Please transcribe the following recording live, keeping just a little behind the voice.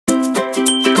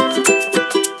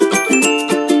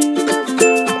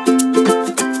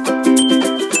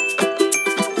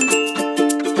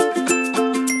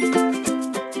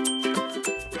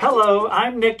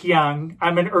Nick Young.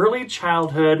 I'm an early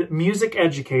childhood music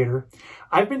educator.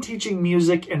 I've been teaching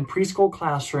music in preschool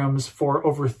classrooms for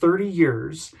over 30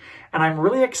 years, and I'm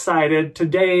really excited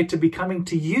today to be coming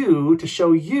to you to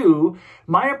show you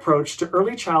my approach to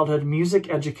early childhood music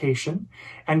education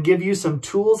and give you some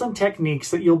tools and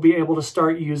techniques that you'll be able to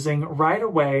start using right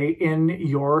away in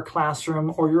your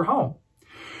classroom or your home.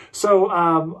 So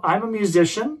I'm a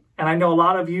musician, and I know a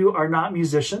lot of you are not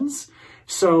musicians.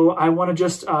 So I want to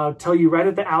just tell you right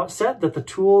at the outset that the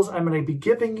tools I'm going to be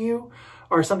giving you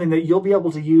are something that you'll be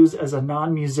able to use as a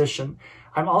non-musician.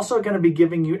 I'm also going to be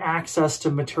giving you access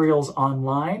to materials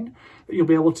online that you'll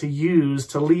be able to use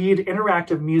to lead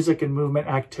interactive music and movement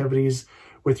activities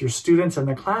with your students in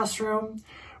the classroom,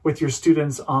 with your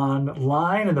students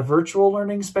online in the virtual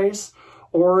learning space,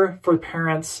 or for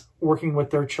parents working with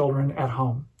their children at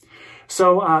home.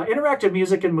 So interactive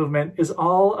music and movement is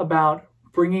all about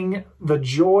bringing the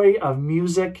joy of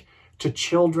music to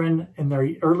children in their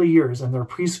early years and their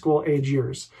preschool age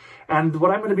years. And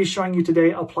what I'm going to be showing you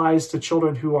today applies to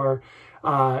children who are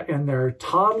in their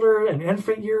toddler and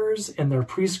infant years, in their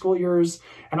preschool years,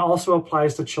 and also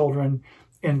applies to children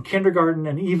in kindergarten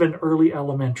and even early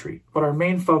elementary. But our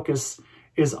main focus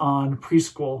is on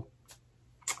preschool.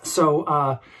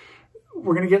 So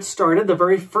we're going to get started. The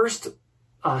very first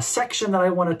section that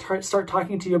I want to start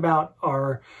talking to you about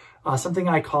are something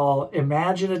I call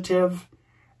imaginative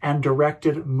and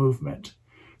directed movement.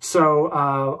 So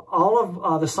all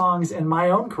of the songs in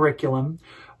my own curriculum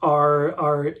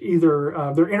are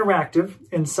either they're interactive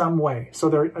in some way. So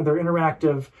they're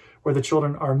interactive where the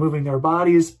children are moving their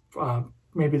bodies.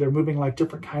 Maybe they're moving like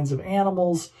different kinds of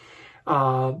animals,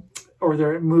 or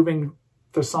they're moving.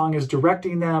 The song is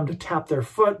directing them to tap their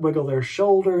foot, wiggle their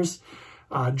shoulders,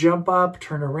 jump up,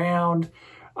 turn around.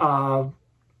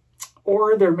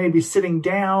 Or they're maybe sitting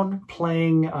down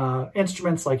playing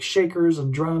instruments like shakers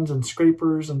and drums and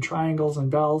scrapers and triangles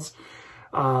and bells,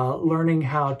 learning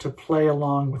how to play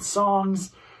along with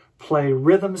songs, play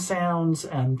rhythm sounds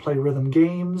and play rhythm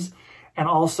games, and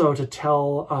also to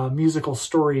tell musical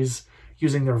stories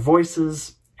using their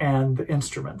voices and the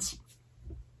instruments.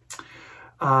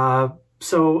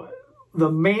 So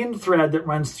the main thread that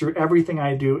runs through everything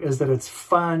I do is that it's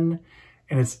fun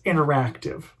and it's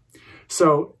interactive.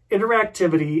 So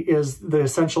interactivity is the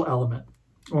essential element.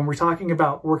 When we're talking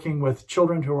about working with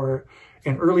children who are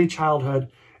in early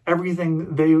childhood,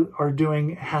 everything they are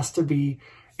doing has to be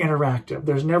interactive.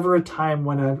 There's never a time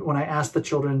when I ask the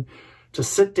children to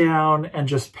sit down and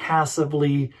just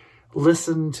passively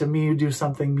listen to me do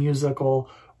something musical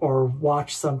or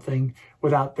watch something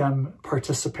without them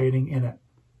participating in it.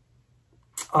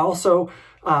 Also,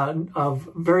 of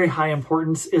very high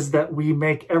importance is that we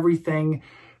make everything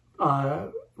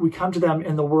we come to them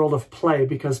in the world of play,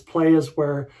 because play is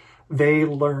where they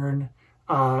learn,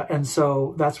 and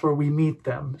so that's where we meet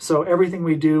them. So everything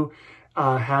we do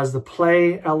has the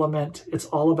play element. It's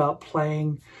all about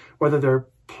playing, whether they're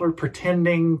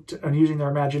pretending and using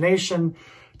their imagination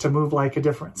to move like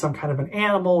some kind of an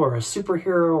animal or a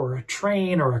superhero or a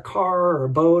train or a car or a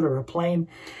boat or a plane,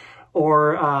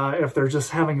 or if they're just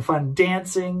having fun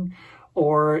dancing,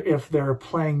 or if they're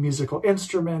playing musical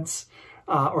instruments,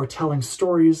 or telling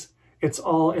stories. It's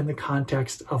all in the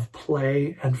context of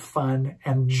play and fun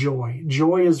and joy.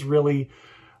 Joy is really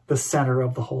the center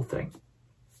of the whole thing.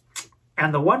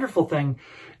 And the wonderful thing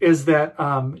is that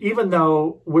even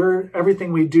though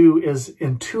everything we do is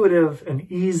intuitive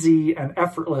and easy and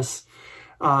effortless,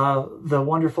 the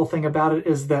wonderful thing about it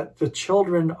is that the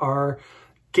children are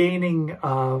gaining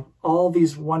all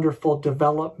these wonderful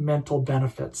developmental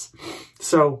benefits.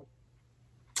 So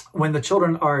when the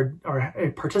children are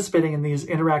participating in these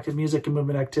interactive music and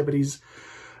movement activities,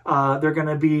 they're going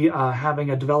to be having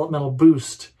a developmental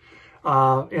boost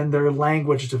in their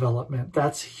language development.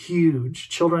 That's huge.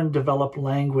 Children develop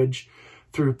language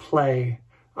through play,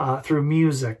 through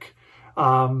music.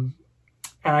 And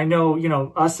I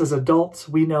know, us as adults,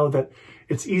 we know that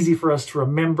it's easy for us to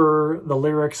remember the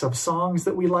lyrics of songs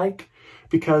that we like,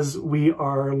 because we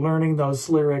are learning those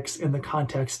lyrics in the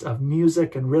context of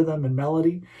music and rhythm and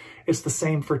melody. It's the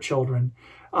same for children.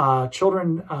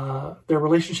 Children, their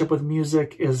relationship with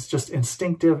music is just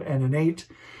instinctive and innate.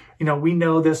 We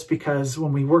know this because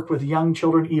when we work with young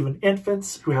children, even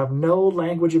infants who have no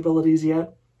language abilities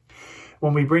yet,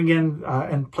 when we bring in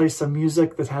and play some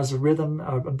music that has a rhythm,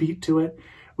 a beat to it,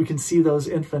 we can see those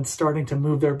infants starting to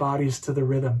move their bodies to the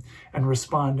rhythm and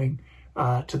responding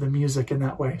to the music in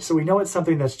that way. So we know it's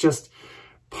something that's just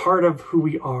part of who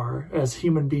we are as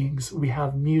human beings. We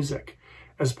have music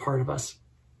as part of us.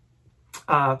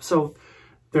 So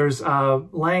there's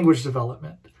language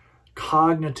development,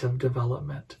 cognitive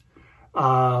development,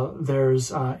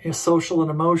 There's social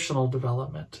and emotional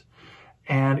development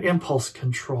and impulse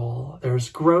control. There's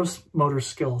gross motor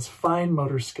skills, fine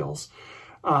motor skills.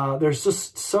 There's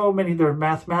just so many. Their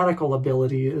mathematical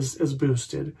ability is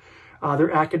boosted.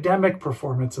 Their academic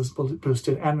performance is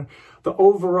boosted. And the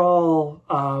overall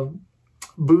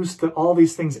boost that all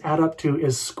these things add up to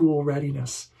is school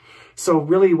readiness. So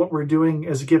really what we're doing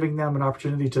is giving them an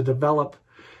opportunity to develop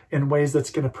in ways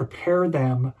that's going to prepare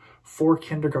them for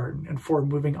kindergarten and for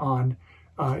moving on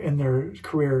in their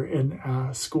career in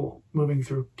school, moving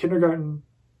through kindergarten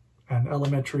and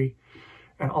elementary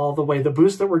and all the way. The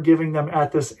boost that we're giving them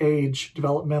at this age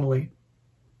developmentally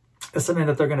is something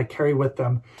that they're going to carry with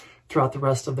them throughout the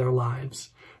rest of their lives.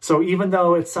 So even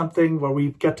though it's something where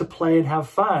we get to play and have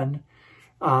fun,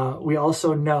 we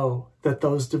also know that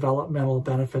those developmental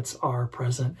benefits are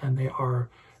present and they are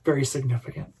very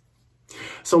significant.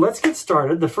 So let's get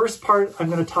started. The first part I'm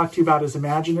going to talk to you about is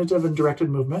imaginative and directed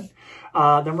movement.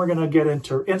 Then we're going to get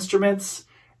into instruments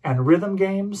and rhythm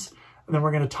games. And then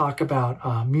we're going to talk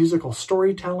about musical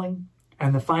storytelling.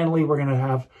 And then finally, we're going to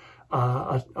have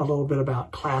a little bit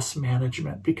about class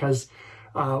management, because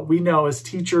we know as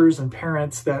teachers and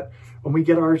parents that when we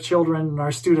get our children and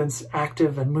our students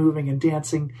active and moving and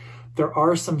dancing, there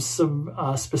are some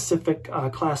specific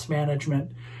class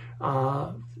management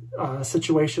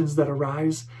situations that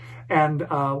arise. And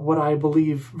what I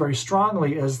believe very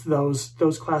strongly is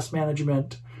those class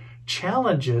management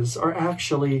challenges are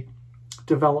actually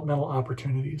developmental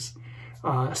opportunities,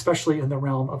 especially in the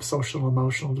realm of social and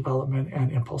emotional development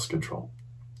and impulse control.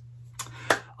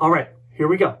 All right, here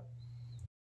we go.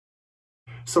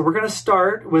 So we're going to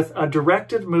start with a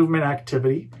directed movement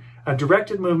activity. A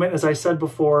directed movement, as I said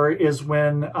before, is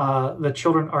when the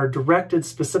children are directed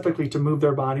specifically to move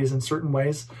their bodies in certain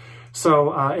ways.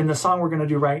 So in the song we're going to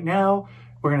do right now,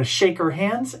 we're going to shake our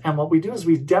hands. And what we do is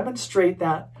we demonstrate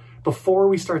that before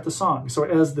we start the song. So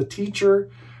as the teacher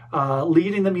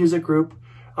leading the music group,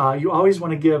 you always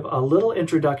want to give a little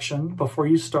introduction before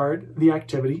you start the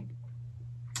activity.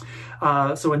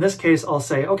 So in this case, I'll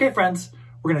say, okay, friends,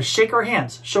 we're going to shake our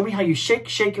hands. Show me how you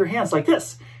shake your hands like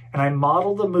this. And I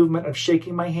model the movement of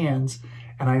shaking my hands.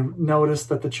 And I notice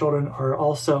that the children are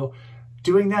also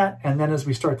doing that. And then as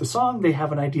we start the song, they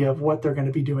have an idea of what they're going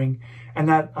to be doing. And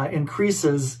that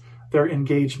increases their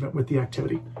engagement with the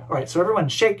activity. All right, so everyone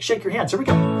shake your hands. Here we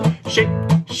go. Shake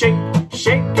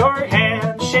your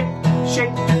hands.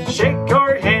 Shake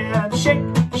your hands.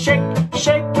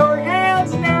 Shake your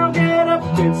hands. Now get up.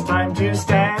 It's time to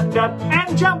stand up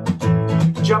and jump.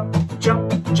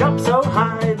 Jump so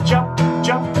high. Jump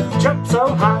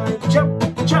so high.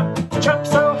 Jump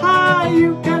so high.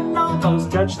 You can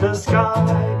almost touch the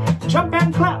sky. Jump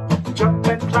and clap. Jump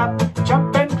and clap.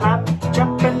 Jump and clap.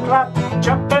 Jump and clap.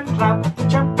 Jump and clap.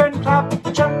 Jump and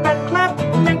clap. Jump and clap.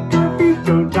 Make your feet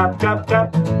go tap, tap,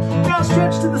 tap. Now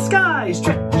stretch to the sky.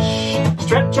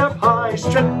 Stretch up high.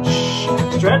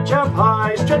 Stretch up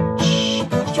high.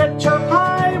 Stretch up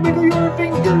high. Wiggle your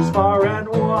fingers far and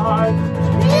wide.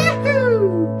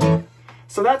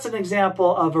 So that's an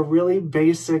example of a really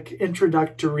basic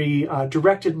introductory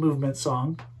directed movement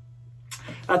song.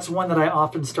 That's one that I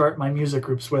often start my music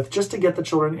groups with, just to get the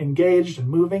children engaged and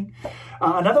moving.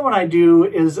 Another one I do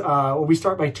is we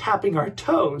start by tapping our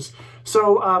toes.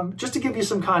 So just to give you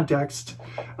some context,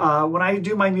 when I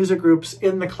do my music groups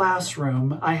in the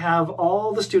classroom, I have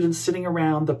all the students sitting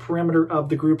around the perimeter of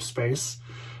the group space,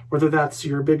 whether that's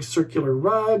your big circular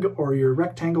rug or your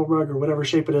rectangle rug or whatever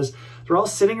shape it is. They're all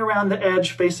sitting around the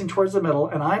edge facing towards the middle,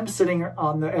 and I'm sitting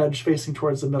on the edge facing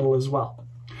towards the middle as well.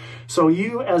 So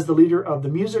you, as the leader of the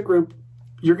music group,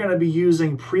 you're going to be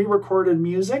using pre-recorded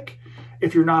music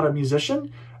if you're not a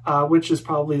musician, which is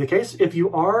probably the case. If you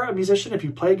are a musician, if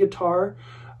you play guitar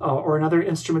or another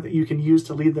instrument that you can use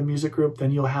to lead the music group,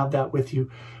 then you'll have that with you.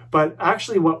 But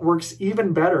actually what works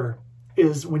even better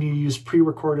is when you use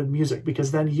pre-recorded music,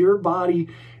 because then your body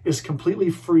is completely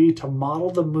free to model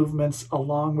the movements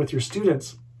along with your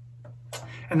students.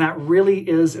 And that really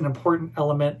is an important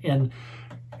element in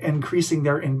increasing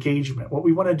their engagement. What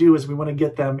we want to do is we want to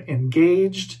get them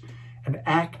engaged and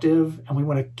active, and we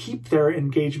want to keep their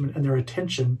engagement and their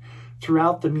attention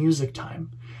throughout the music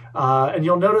time. And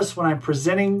you'll notice when I'm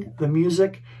presenting the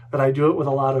music that I do it with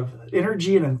a lot of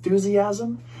energy and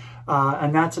enthusiasm.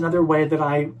 And that's another way that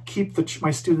I keep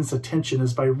my students' attention,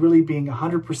 is by really being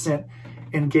 100%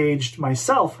 engaged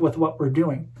myself with what we're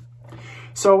doing.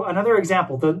 So another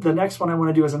example, the next one I want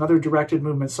to do is another directed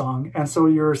movement song. And so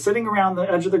you're sitting around the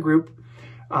edge of the group.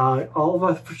 All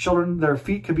of the children, their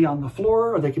feet could be on the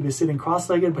floor or they could be sitting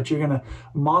cross-legged, but you're going to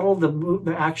model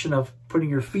the action of putting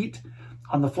your feet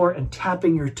on the floor and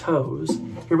tapping your toes.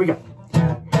 Here we go.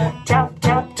 Tap,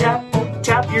 tap, tap,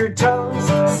 tap your toes.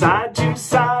 Side to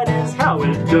side is how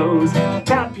it goes.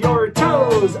 Tap your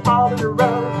toes all in a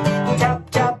row. Tap,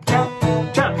 tap, tap,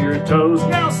 tap your toes.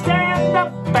 Now stand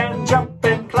up and jump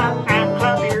and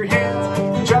clap your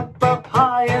hands. Jump up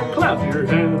high and clap your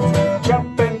hands.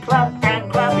 Jump and clap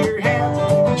your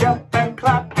hands. Jump and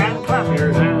clap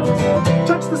your hands.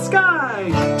 Touch the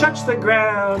sky, touch the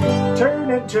ground. Turn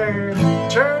and turn,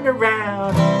 turn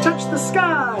around. Touch the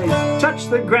sky, touch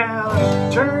the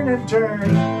ground. Turn and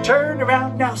turn, turn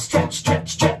around. Now stretch, stretch,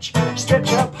 stretch,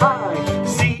 stretch up high.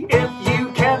 See if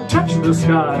you can touch the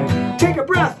sky. Take a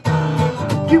breath,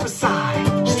 give a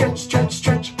sigh. Stretch, stretch,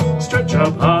 stretch, stretch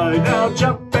up high. Now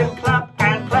jump and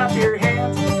clap your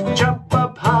hands. Jump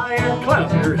up high and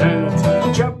clap your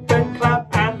hands. Jump and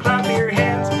clap your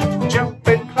hands. Jump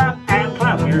and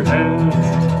clap your hands.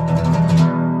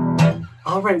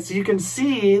 All right, so you can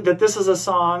see that this is a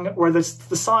song where the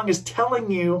song is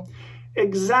telling you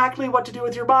exactly what to do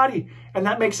with your body. And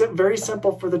that makes it very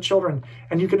simple for the children.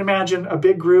 And you can imagine a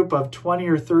big group of 20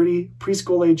 or 30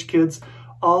 preschool age kids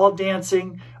all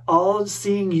dancing, all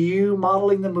seeing you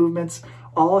modeling the movements,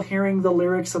 all hearing the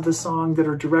lyrics of the song that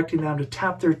are directing them to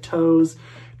tap their toes,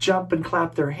 jump and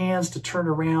clap their hands, to turn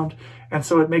around. And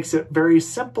so it makes it very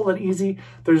simple and easy.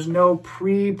 There's no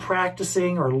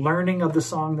pre-practicing or learning of the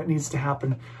song that needs to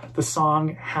happen. The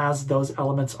song has those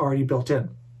elements already built in.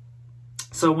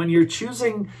 So when you're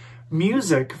choosing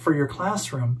music for your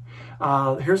classroom,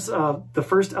 here's the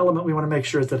first element we want to make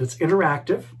sure is that it's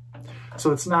interactive.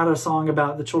 So it's not a song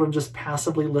about the children just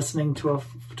passively listening to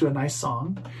a nice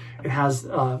song. It has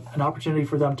an opportunity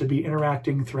for them to be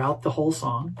interacting throughout the whole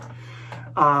song.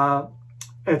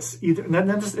 It's either, and then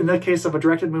in the case of a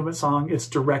directed movement song, it's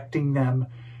directing them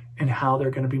in how they're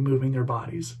going to be moving their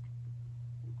bodies.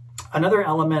 Another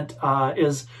element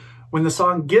is when the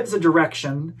song gives a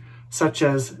direction, such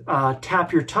as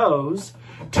tap your toes.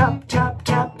 Tap, tap,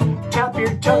 tap, tap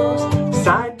your toes.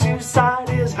 Side to side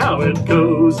is how it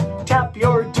goes. Tap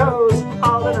your toes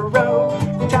all in a row.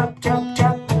 Tap, tap,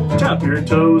 tap, tap your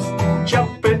toes.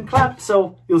 Jump and clap.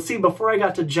 So you'll see before I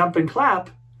got to jump and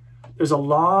clap, there's a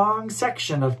long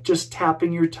section of just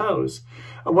tapping your toes.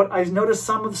 What I noticed,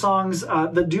 some of the songs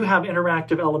that do have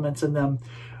interactive elements in them,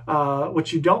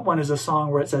 what you don't want is a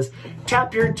song where it says,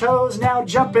 tap your toes, now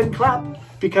jump and clap,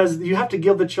 because you have to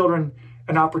give the children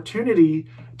an opportunity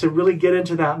to really get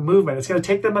into that movement. It's going to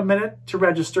take them a minute to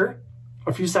register,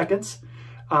 a few seconds,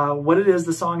 what it is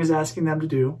the song is asking them to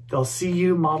do. They'll see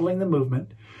you modeling the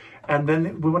movement, and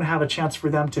then we want to have a chance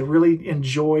for them to really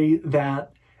enjoy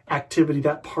that activity,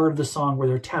 that part of the song where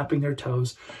they're tapping their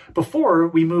toes, before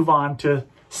we move on to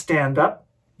stand up,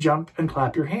 jump, and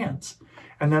clap your hands.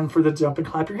 And then for the jump and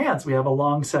clap your hands, we have a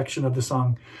long section of the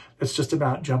song that's just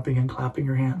about jumping and clapping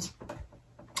your hands.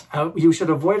 You should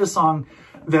avoid a song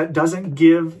that doesn't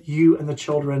give you and the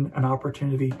children an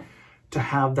opportunity to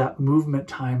have that movement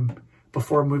time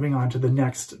before moving on to the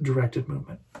next directed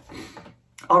movement.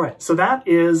 All right, so that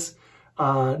is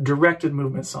directed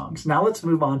movement songs. Now let's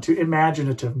move on to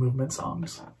imaginative movement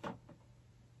songs.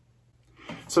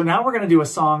 So now we're going to do a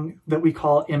song that we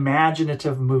call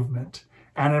imaginative movement.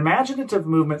 An imaginative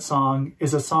movement song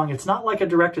is a song, it's not like a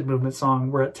directed movement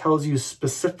song where it tells you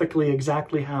specifically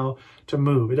exactly how to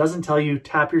move. It doesn't tell you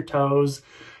tap your toes,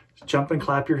 jump and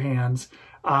clap your hands.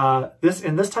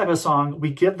 In this type of song,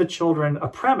 we give the children a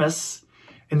premise.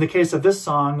 In the case of this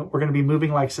song, we're going to be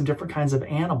moving like some different kinds of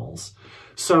animals.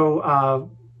 So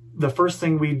the first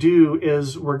thing we do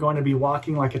is we're going to be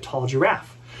walking like a tall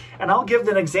giraffe. And I'll give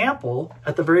an example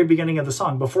at the very beginning of the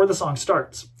song, before the song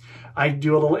starts. I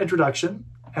do a little introduction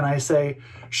and I say,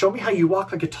 show me how you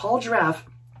walk like a tall giraffe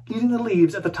eating the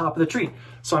leaves at the top of the tree.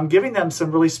 So I'm giving them some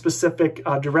really specific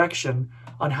direction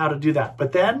on how to do that.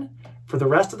 But then for the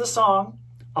rest of the song,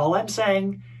 all I'm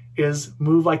saying is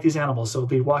move like these animals. So it'll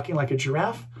be walking like a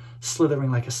giraffe,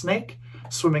 slithering like a snake,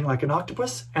 swimming like an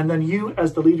octopus. And then you,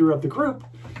 as the leader of the group,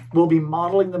 will be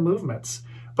modeling the movements.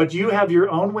 But you have your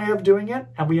own way of doing it,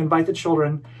 and we invite the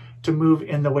children to move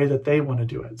in the way that they want to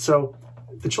do it. So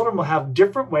the children will have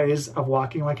different ways of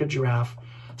walking like a giraffe,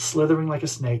 slithering like a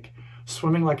snake,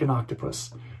 swimming like an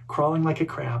octopus, crawling like a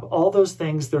crab. All those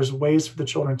things, there's ways for the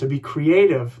children to be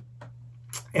creative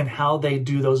in how they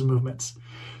do those movements.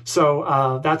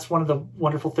 So that's one of the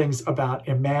wonderful things about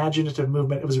imaginative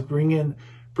movement. It was bring in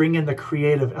the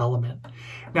creative element.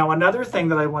 Now, another thing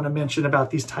that I want to mention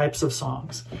about these types of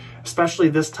songs, especially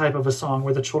this type of a song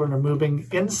where the children are moving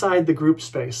inside the group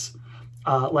space,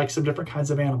 like some different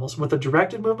kinds of animals. With a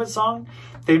directed movement song,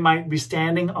 they might be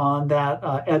standing on that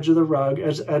edge of the rug,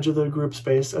 edge of the group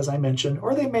space, as I mentioned,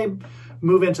 or they may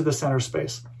move into the center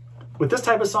space. with this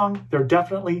type of song, they're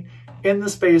definitely in the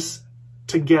space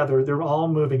together. They're all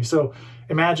moving. So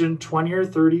imagine 20 or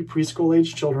 30 preschool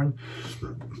age children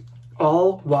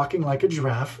all walking like a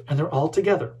giraffe, and they're all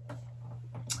together.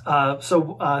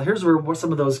 Here's where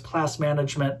some of those class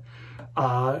management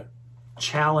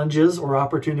challenges or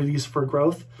opportunities for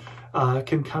growth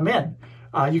can come in.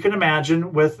 You can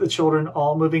imagine with the children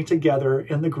all moving together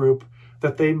in the group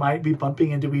that they might be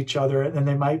bumping into each other, and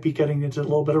they might be getting into a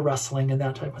little bit of wrestling and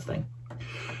that type of thing.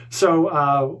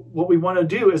 So what we want to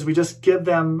do is we just give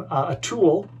them a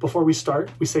tool before we start.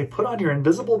 We say, put on your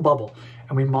invisible bubble.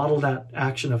 And we model that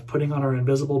action of putting on our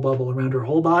invisible bubble around our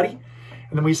whole body.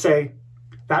 And then we say,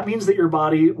 that means that your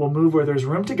body will move where there's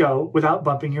room to go without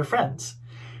bumping your friends.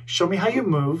 Show me how you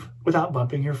move without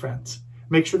bumping your friends.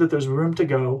 Make sure that there's room to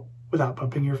go without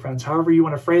bumping your friends. However you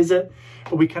want to phrase it,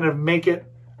 but we kind of make it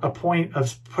a point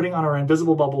of putting on our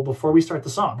invisible bubble before we start the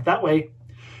song. That way,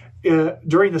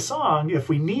 during the song, if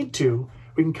we need to,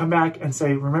 we can come back and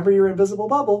say, remember your invisible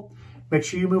bubble. Make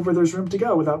sure you move where there's room to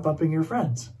go without bumping your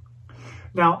friends.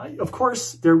 Now, of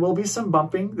course, there will be some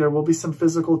bumping. There will be some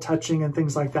physical touching and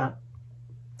things like that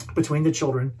between the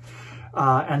children.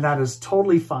 And that is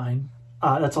totally fine.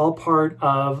 That's all part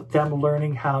of them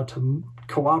learning how to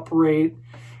cooperate,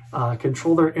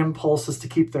 control their impulses to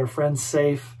keep their friends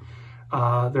safe.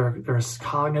 There's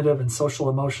cognitive and social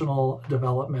emotional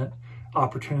development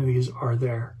opportunities are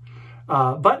there.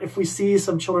 But if we see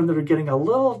some children that are getting a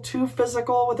little too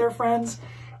physical with their friends,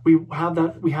 we have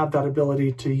that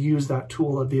ability to use that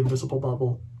tool of the invisible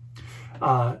bubble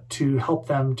to help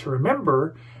them to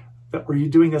remember that we're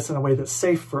doing this in a way that's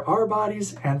safe for our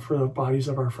bodies and for the bodies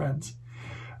of our friends.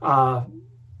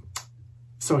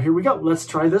 So here we go. Let's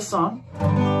try this song.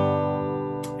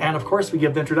 And of course, we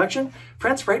give the introduction.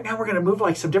 Friends, right now we're going to move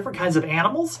like some different kinds of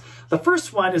animals. The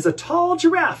first one is a tall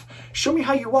giraffe. Show me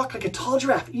how you walk like a tall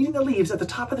giraffe, eating the leaves at the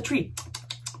top of the tree.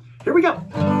 Here we go.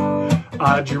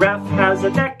 A giraffe has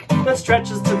a neck that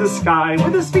stretches to the sky.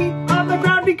 With his feet on the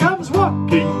ground, he comes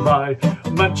walking by,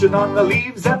 munching on the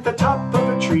leaves at the top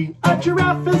of a tree. A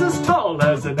giraffe is as tall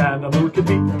as an animal can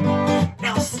be.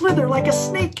 Now slither like a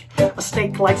snake. A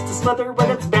snake likes to slither with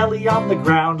its belly on the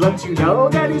ground. Lets you know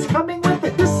that he's coming with a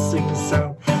hissing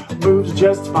sound. Moves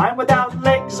just fine without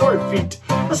legs or feet.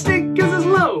 A snake is as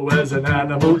low as an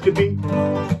animal could be.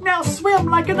 Now swim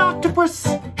like an octopus.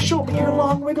 Show me your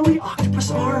long wiggly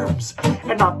octopus arms.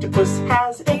 An octopus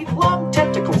has 8 long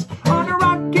tentacles. On a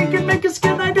rock he can make his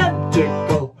skin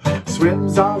identical.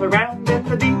 Swims all around in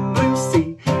the deep blue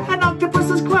sea. An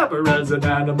octopus as clever as an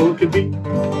animal could be.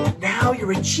 Now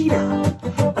you're a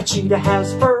cheetah. A cheetah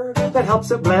has fur that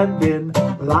helps it blend in.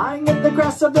 Lying in the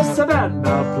grass of the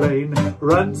savannah plain.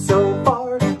 Runs so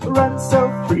far, runs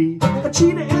so free. A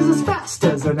cheetah is as fast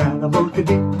as an animal could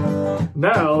be.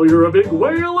 Now you're a big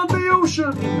whale in the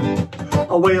ocean.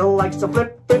 A whale likes to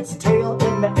flip its tail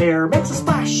in the air, makes a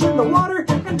splash in the water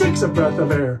and takes a breath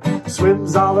of air.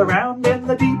 Swims all around in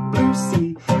the deep blue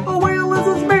sea. A whale is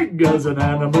as big as an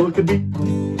animal could be.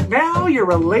 Now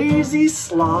you're a lazy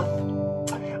sloth.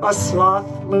 A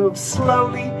sloth moves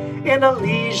slowly in a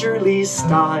leisurely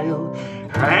style.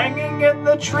 Hanging in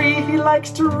the tree, he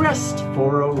likes to rest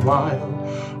for a while.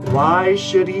 Why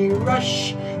should he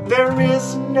rush? There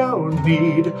is no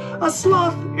need. A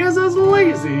sloth is as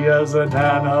lazy as an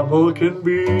animal can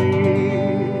be.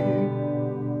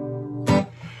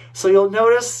 So you'll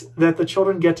notice that the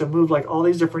children get to move like all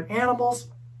these different animals.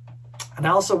 And I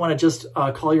also want to just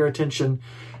call your attention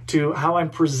to how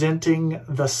I'm presenting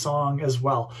the song as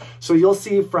well. So you'll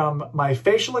see from my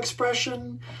facial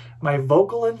expression, my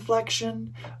vocal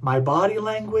inflection, my body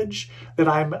language, that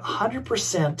I'm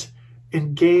 100%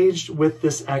 engaged with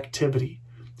this activity.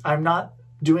 I'm not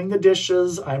doing the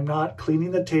dishes. I'm not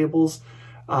cleaning the tables.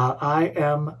 I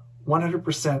am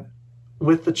 100%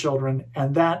 with the children,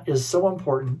 and that is so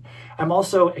important. I'm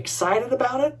also excited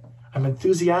about it. I'm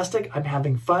enthusiastic. I'm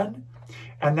having fun.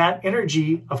 And that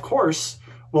energy, of course,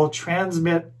 will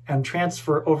transmit and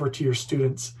transfer over to your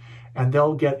students, and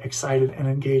they'll get excited and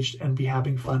engaged and be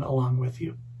having fun along with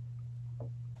you.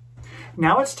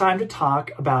 Now it's time to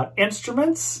talk about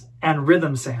instruments and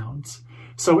rhythm sounds.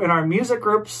 So in our music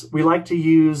groups, we like to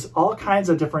use all kinds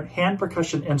of different hand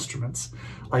percussion instruments,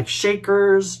 like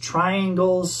shakers,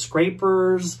 triangles,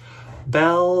 scrapers,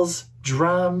 bells,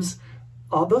 drums.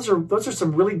 Those are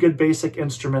some really good basic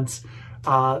instruments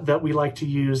that we like to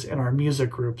use in our music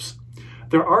groups.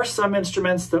 There are some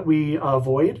instruments that we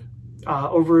avoid.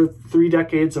 Over 3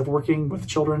 decades of working with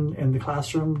children in the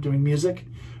classroom doing music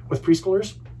with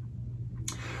preschoolers,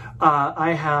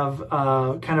 I have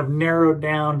kind of narrowed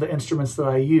down the instruments that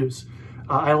I use.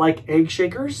 I like egg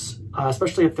shakers.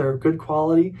 especially if they're good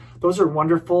quality. Those are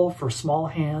wonderful for small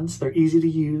hands. They're easy to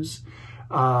use,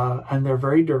 and they're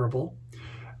very durable.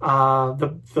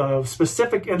 The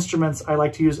specific instruments I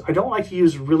like to use, I don't like to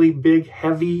use really big,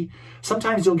 heavy.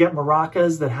 Sometimes you'll get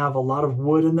maracas that have a lot of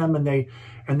wood in them, and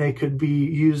they could be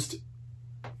used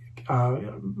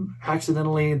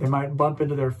accidentally. They might bump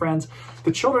into their friends.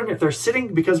 The children, if they're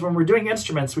sitting, because when we're doing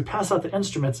instruments, we pass out the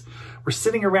instruments, we're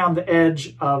sitting around the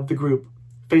edge of the group,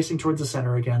 facing towards the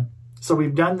center again. So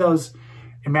we've done those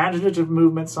imaginative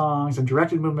movement songs and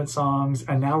directed movement songs,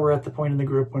 and now we're at the point in the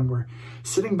group when we're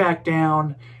sitting back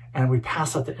down and we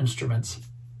pass out the instruments.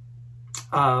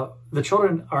 The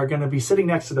children are going to be sitting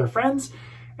next to their friends,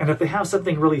 and if they have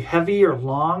something really heavy or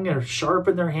long or sharp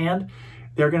in their hand,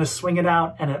 they're going to swing it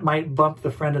out, and it might bump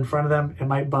the friend in front of them. It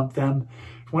might bump them.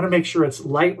 You want to make sure it's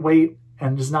lightweight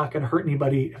and is not going to hurt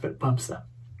anybody if it bumps them.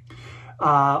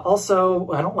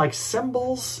 Also, I don't like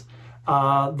cymbals.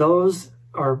 Those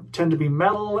tend to be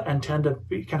metal and tend to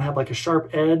kind of have like a sharp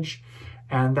edge,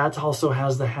 and that also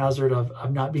has the hazard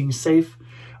of not being safe.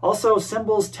 Also,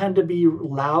 cymbals tend to be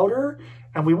louder,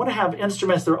 and we want to have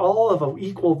instruments that are all of an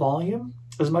equal volume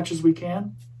as much as we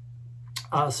can,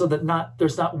 so that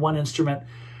there's not one instrument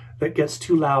that gets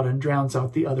too loud and drowns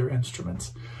out the other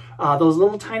instruments. Those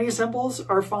little tiny cymbals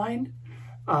are fine,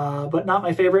 but not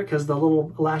my favorite because the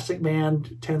little elastic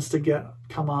band tends to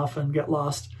come off and get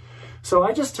lost. So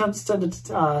I just tend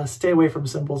to stay away from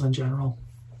cymbals in general.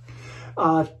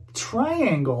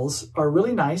 Triangles are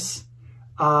really nice.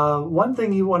 One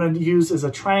thing you want to use is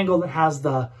a triangle that has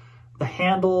the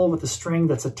handle with the string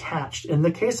that's attached. In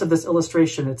the case of this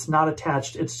illustration, it's not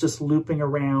attached. It's just looping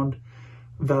around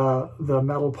the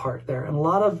metal part there. And a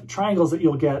lot of triangles that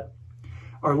you'll get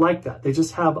are like that. They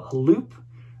just have a loop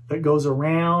that goes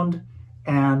around,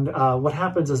 and what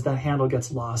happens is that handle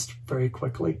gets lost very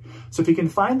quickly. So if you can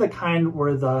find the kind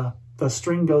where the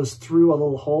string goes through a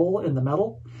little hole in the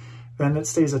metal, then it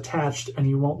stays attached and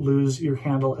you won't lose your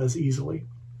handle as easily.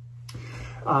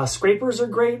 Scrapers are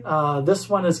great. This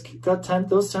one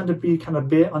those tend to be kind of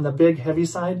big on the big, heavy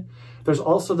side. There's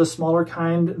also the smaller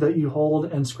kind that you hold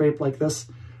and scrape like this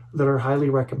that are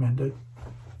highly recommended.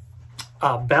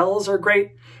 Bells are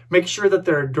great. Make sure that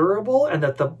they're durable and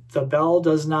that the bell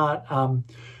does not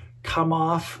come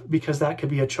off, because that could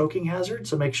be a choking hazard.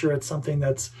 So make sure it's something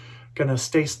that's going to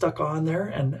stay stuck on there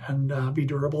and be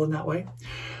durable in that way.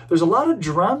 There's a lot of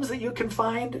drums that you can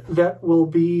find that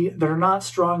are not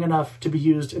strong enough to be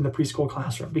used in the preschool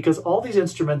classroom, because all these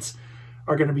instruments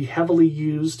are going to be heavily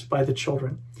used by the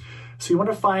children. So you want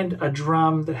to find a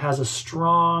drum that has a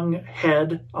strong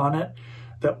head on it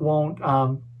that won't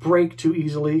break too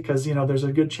easily, because there's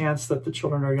a good chance that the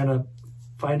children are going to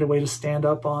find a way to stand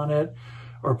up on it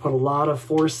or put a lot of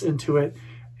force into it.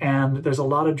 And there's a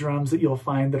lot of drums that you'll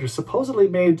find that are supposedly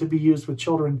made to be used with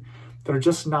children that are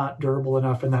just not durable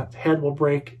enough, and that head will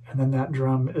break, and then that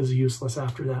drum is useless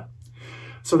after that.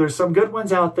 So there's some good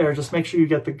ones out there. Just make sure you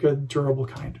get the good, durable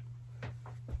kind.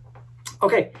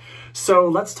 Okay, so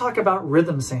let's talk about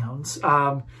rhythm sounds.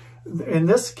 In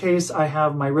this case, I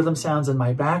have my rhythm sounds in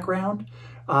my background.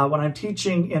 When I'm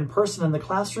teaching in person in the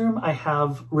classroom, I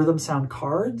have rhythm sound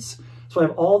cards. So I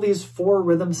have all these 4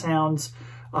 rhythm sounds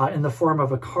in the form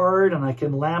of a card, and I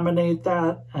can laminate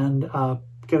that and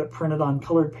get it printed on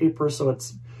colored paper so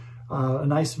it's a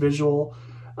nice visual.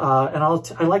 And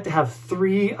I like to have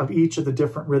 3 of each of the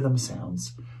different rhythm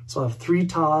sounds. So I have 3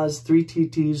 tas, 3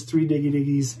 TTs, 3 diggy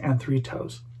diggies, and 3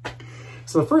 toes.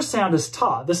 So the first sound is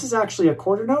ta. This is actually a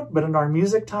quarter note, but in our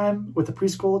music time with the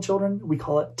preschool children, we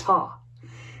call it ta.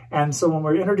 And so when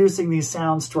we're introducing these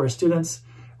sounds to our students,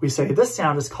 we say this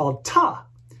sound is called ta.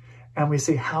 And we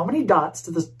say, how many dots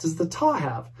does the ta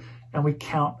have? And we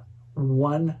count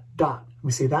 1 dot.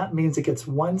 We say that means it gets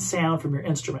 1 sound from your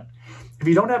instrument. If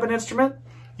you don't have an instrument,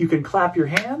 you can clap your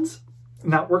hands,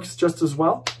 and that works just as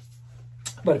well.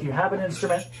 But if you have an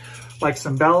instrument, like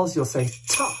some bells, you'll say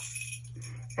ta.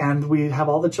 And we have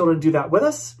all the children do that with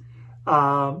us.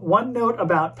 One note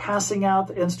about passing out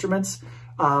the instruments.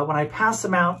 When I pass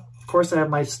them out, of course, I have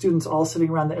my students all sitting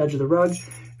around the edge of the rug,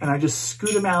 and I just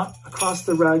scoot them out across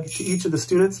the rug to each of the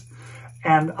students.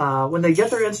 And when they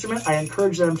get their instrument, I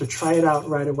encourage them to try it out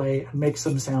right away and make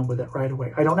some sound with it right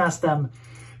away. I don't ask them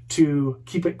to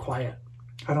keep it quiet.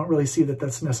 I don't really see that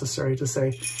that's necessary to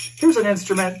say, here's an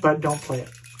instrument, but don't play it.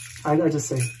 I just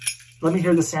say, let me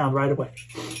hear the sound right away.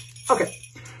 Okay,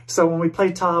 so when we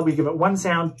play ta, we give it 1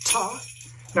 sound, ta.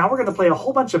 Now we're gonna play a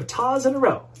whole bunch of tas in a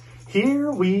row.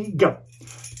 Here we go.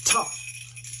 Ta,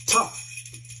 ta,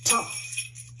 ta,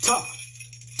 ta,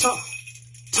 ta,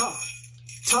 ta,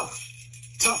 ta,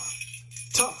 ta,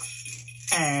 ta,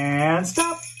 and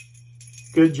stop.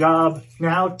 Good job.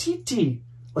 Now T-T.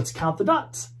 Let's count the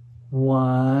dots.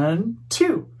 1,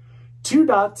 2. 2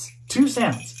 dots, 2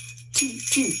 sounds.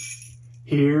 T-T.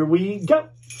 Here we go.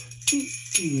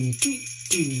 T-T, T-T,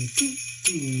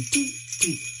 T-T,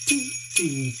 T-T,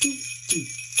 T-T,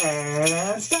 T-T.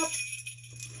 And stop.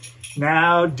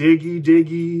 Now diggy,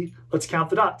 diggy. Let's count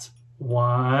the dots.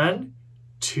 1,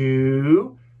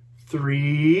 2,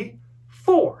 3,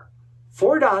 4.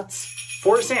 4 dots,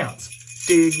 4 sounds.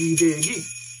 Diggy, diggy.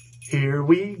 Here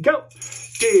we go.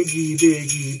 Diggy,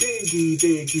 diggy, diggy,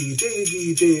 diggy,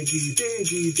 diggy, diggy,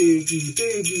 diggy, diggy,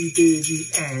 diggy, diggy,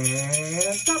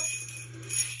 and stop.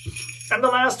 And the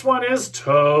last one is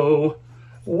toe.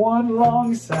 1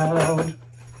 long sound.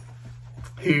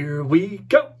 Here we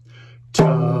go.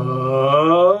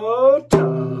 Toe,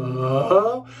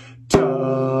 toe,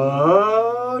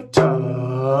 toe,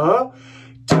 toe,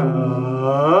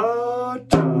 toe,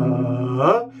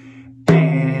 toe,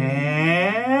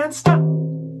 and stop.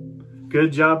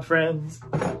 Good job, friends.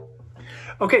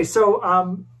 Okay, so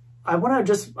I want to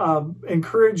just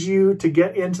encourage you to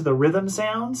get into the rhythm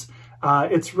sounds.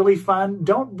 It's really fun.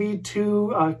 Don't be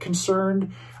too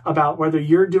concerned about whether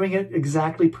you're doing it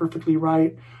exactly perfectly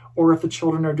right or if the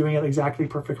children are doing it exactly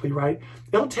perfectly right.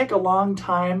 It'll take a long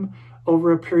time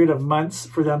over a period of months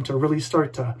for them to really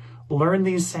start to learn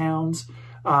these sounds.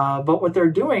 But what they're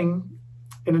doing,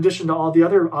 in addition to all the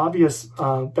other obvious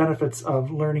benefits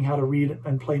of learning how to read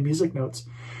and play music notes,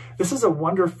 this is a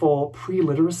wonderful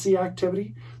pre-literacy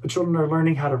activity. The children are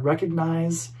learning how to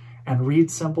recognize and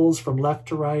read symbols from left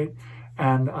to right,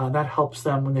 and that helps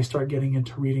them when they start getting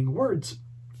into reading words.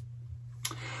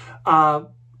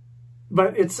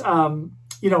 But it's,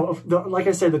 you know, like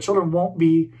I said, the children won't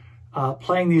be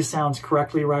playing these sounds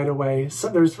correctly right away. So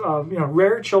there's, you know,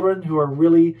 rare children who are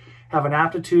really have an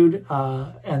aptitude,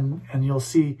 and you'll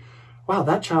see, wow,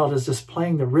 that child is just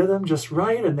playing the rhythm just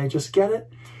right, and they just get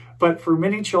it. But for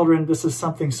many children, this is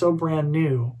something so brand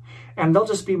new, and they'll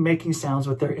just be making sounds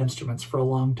with their instruments for a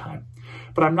long time.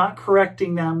 But I'm not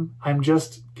correcting them. I'm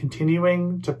just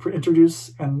continuing to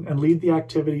introduce and lead the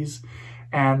activities,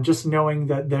 and just knowing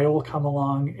that they will come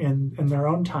along in their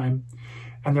own time,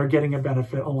 and they're getting a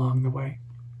benefit along the way.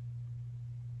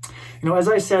 You know, as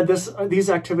I said, these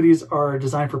activities are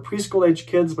designed for preschool age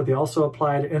kids, but they also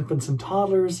apply to infants and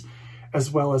toddlers, as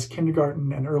well as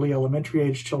kindergarten and early elementary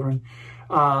age children.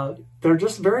 They're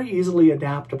just very easily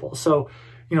adaptable. So,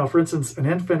 you know, for instance, an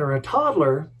infant or a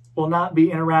toddler will not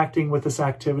be interacting with this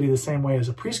activity the same way as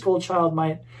a preschool child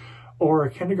might, or a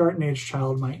kindergarten age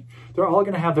child might. They're all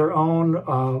going to have their own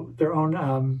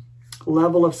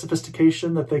level of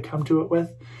sophistication that they come to it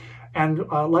with. And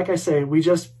like I say, we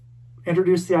just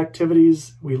introduce the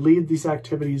activities, we lead these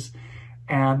activities,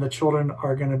 and the children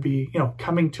are going to be, you know,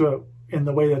 coming to it in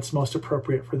the way that's most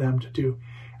appropriate for them to do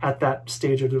at that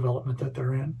stage of development that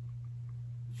they're in.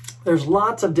 There's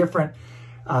lots of different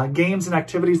games and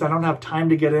activities I don't have time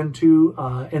to get into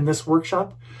in this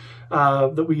workshop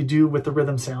that we do with the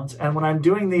rhythm sounds. And when I'm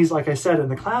doing these, like I said, in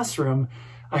the classroom,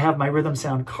 I have my rhythm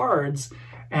sound cards,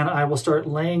 and I will start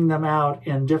laying them out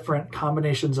in different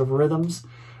combinations of rhythms.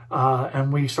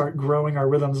 And we start growing our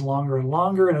rhythms longer and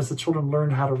longer. And as the children learn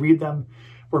how to read them,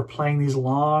 we're playing these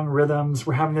long rhythms.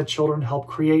 We're having the children help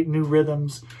create new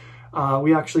rhythms.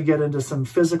 We actually get into some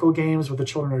physical games where the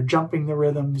children are jumping the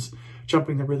rhythms,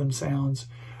 jumping the rhythm sounds.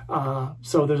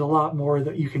 So there's a lot more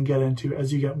that you can get into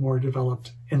as you get more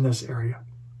developed in this area.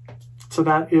 So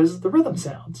that is the rhythm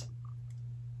sounds.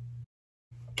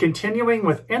 Continuing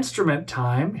with instrument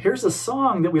time, here's a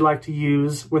song that we like to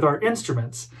use with our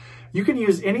instruments. You can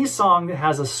use any song that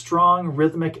has a strong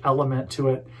rhythmic element to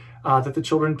it that the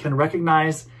children can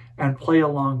recognize and play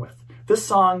along with. This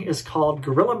song is called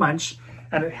Gorilla Munch,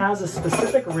 and it has a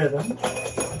specific rhythm.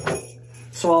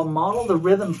 So I'll model the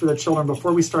rhythm for the children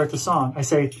before we start the song. I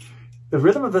say, the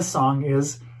rhythm of this song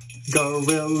is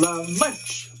Gorilla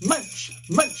Munch, Munch,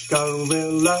 Munch,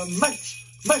 Gorilla Munch,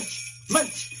 Munch,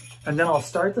 Munch. And then I'll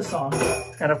start the song.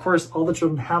 And of course, all the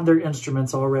children have their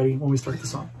instruments already when we start the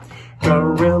song.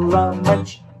 Gorilla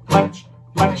Munch, Munch,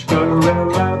 Munch,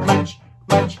 Gorilla Munch,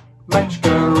 Munch, Munch,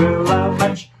 Gorilla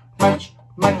Munch, Munch,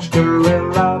 Munch,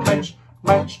 Gorilla Munch,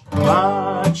 Munch,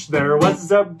 Munch. There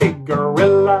was a big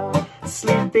gorilla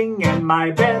sleeping in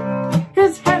my bed.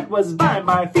 His head was by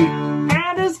my feet,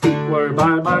 and his feet were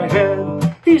by my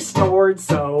head. He snored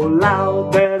so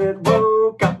loud that it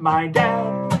woke up my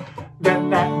dad.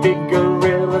 Then that big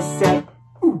gorilla said,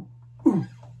 ooh, ooh,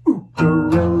 ooh,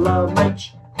 Gorilla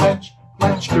Munch, Munch,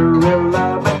 Munch,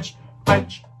 Gorilla Munch,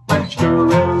 Munch, Munch,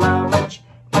 Gorilla Munch,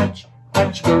 Munch,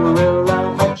 Munch,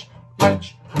 Gorilla Munch,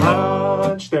 Munch,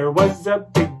 Munch. There was a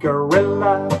big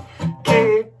gorilla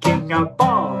kicking a ball.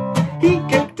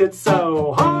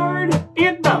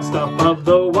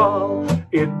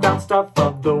 bounced off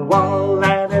of the wall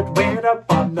and it went up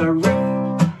on the roof.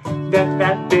 Then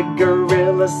that big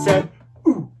gorilla said,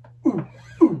 ooh, ooh,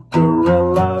 ooh,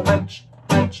 gorilla munch,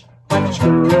 munch, munch,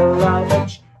 gorilla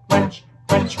munch, munch,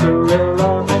 munch,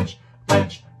 gorilla munch,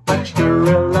 munch, munch,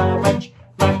 gorilla munch,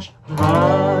 munch,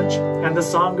 munch. And the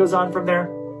song goes on from there.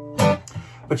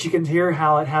 But you can hear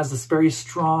how it has this very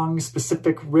strong,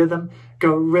 specific rhythm,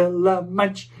 gorilla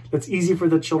munch, that's easy for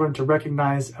the children to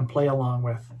recognize and play along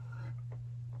with.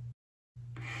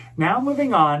 Now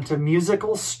moving on to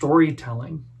musical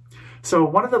storytelling. So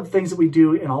one of the things that we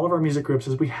do in all of our music groups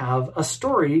is we have a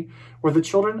story where the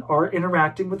children are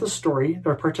interacting with the story.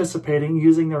 They're participating,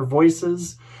 using their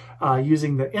voices,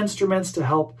 using the instruments to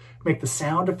help make the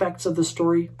sound effects of the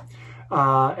story.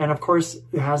 And of course,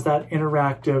 it has that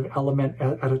interactive element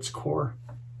at its core.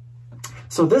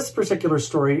 So this particular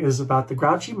story is about the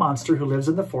grouchy monster who lives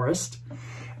in the forest.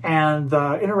 And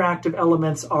the interactive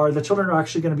elements are the children are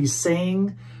actually going to be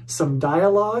saying some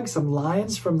dialogue, some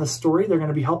lines from the story. They're going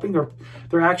to be helping.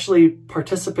 They're actually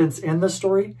participants in the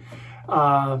story.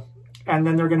 And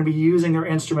then they're going to be using their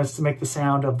instruments to make the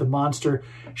sound of the monster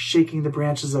shaking the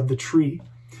branches of the tree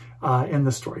in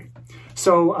the story.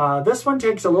 So this one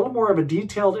takes a little more of a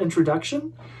detailed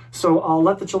introduction. So I'll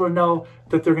let the children know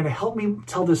that they're going to help me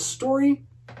tell this story.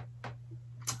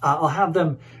 I'll have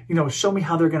them, show me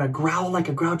how they're going to growl like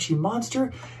a grouchy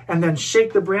monster and then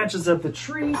shake the branches of the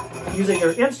tree using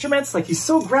their instruments. Like he's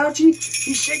so grouchy,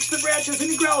 he shakes the branches and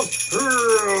he growls.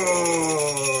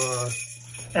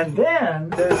 And then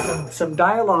there's some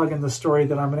dialogue in the story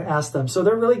that I'm going to ask them. So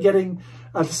they're really getting,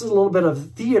 this is a little bit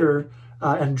of theater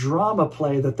and drama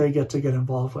play that they get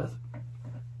involved with.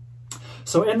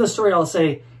 So in the story, I'll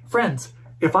say, friends,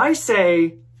 if I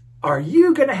say, are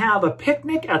you going to have a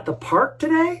picnic at the park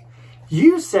today?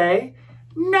 You say,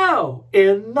 no,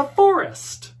 in the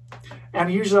forest.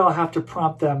 And usually I'll have to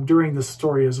prompt them during the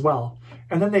story as well.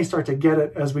 And then they start to get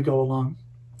it as we go along.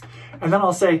 And then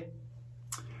I'll say,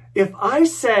 if I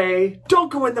say,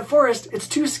 don't go in the forest, it's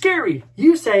too scary.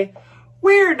 You say,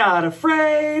 we're not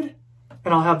afraid.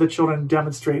 And I'll have the children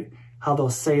demonstrate how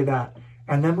they'll say that.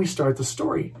 And then we start the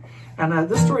story. And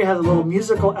this story has a little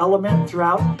musical element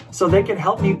throughout, so they can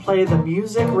help me play the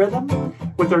music rhythm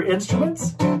with their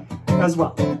instruments as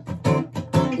well.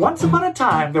 Once upon a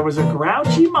time, there was a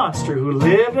grouchy monster who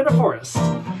lived in a forest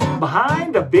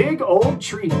behind a big old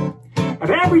tree. And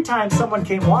every time someone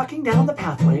came walking down the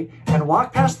pathway and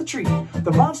walked past the tree,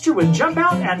 the monster would jump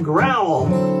out and growl.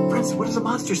 Friends, what does the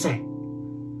monster say?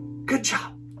 Good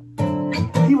job.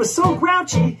 He was so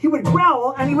grouchy, he would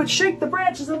growl and he would shake the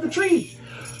branches of the tree.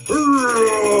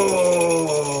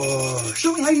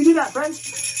 Show me how you do that, friends.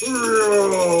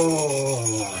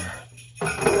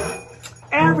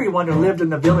 Everyone who lived in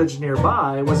the village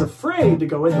nearby was afraid to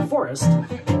go in the forest,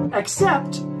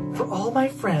 except for all my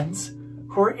friends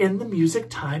who are in the music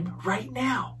time right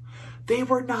now. They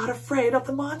were not afraid of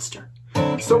the monster.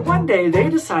 So one day they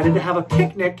decided to have a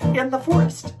picnic in the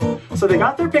forest. So they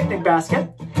got their picnic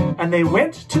basket and they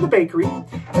went to the bakery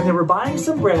and they were buying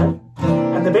some bread.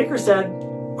 And the baker said,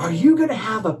 are you going to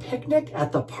have a picnic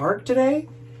at the park today?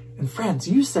 And friends,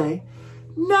 you say,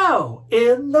 no,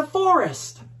 in the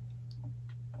forest.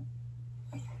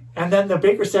 And then the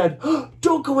baker said, oh,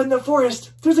 don't go in the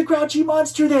forest. There's a grouchy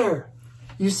monster there.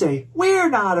 You say, we're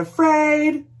not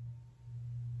afraid.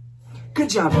 Good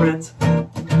job, friends.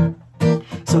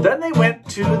 So then they went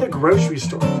to the grocery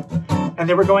store. And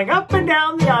they were going up and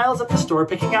down the aisles of the store,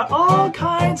 picking out all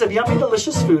kinds of yummy,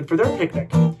 delicious food for their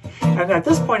picnic. And at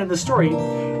this point in the story,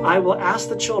 I will ask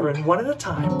the children one at a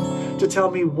time to tell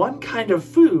me one kind of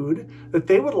food that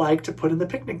they would like to put in the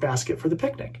picnic basket for the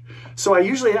picnic. So I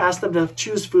usually ask them to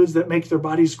choose foods that make their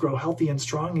bodies grow healthy and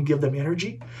strong and give them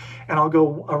energy. And I'll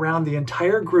go around the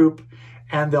entire group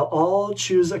and they'll all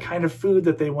choose a kind of food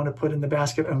that they want to put in the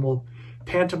basket, and we'll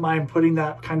pantomime putting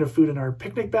that kind of food in our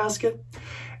picnic basket.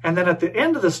 And then at the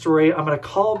end of the story, I'm going to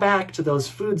call back to those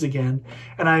foods again,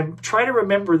 and I try to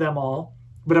remember them all.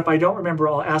 But if I don't remember,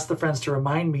 I'll ask the friends to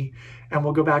remind me, and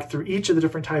we'll go back through each of the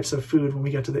different types of food when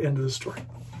we get to the end of the story.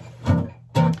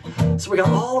 So we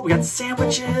got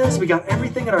sandwiches, we got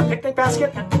everything in our picnic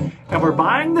basket, and we're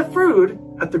buying the food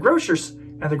at the grocer's,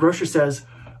 and the grocer says,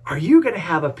 are you going to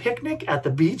have a picnic at the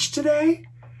beach today?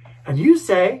 And you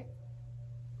say,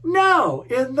 no,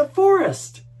 in the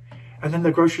forest. And then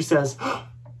the grocer says, oh,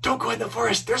 don't go in the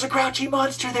forest. There's a grouchy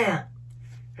monster there.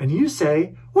 And you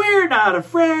say, we're not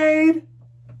afraid.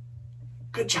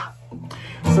 Good job.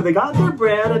 So they got their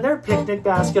bread and their picnic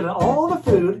basket and all the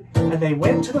food, and they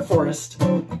went to the forest,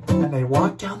 and they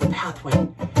walked down the pathway,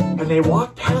 and they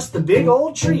walked past the big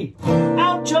old tree.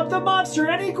 Out jumped the monster,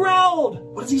 and he growled.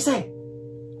 What does he say?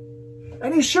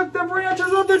 and he shook the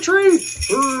branches of the tree.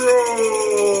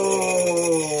 Roar!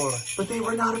 But they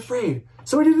were not afraid,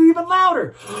 so he did it even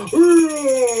louder. Roar!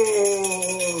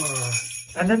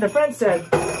 And then the friend said,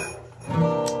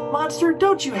 "Monster,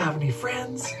 don't you have any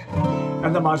friends?"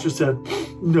 And the monster said,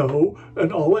 "No,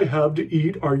 and all I have to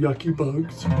eat are yucky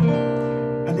bugs."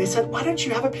 And they said, "Why don't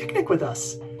you have a picnic with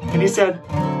us?" And he said,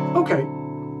 "Okay."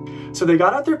 So they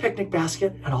got out their picnic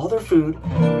basket and all their food.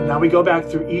 And now we go back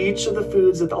through each of the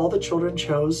foods that all the children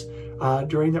chose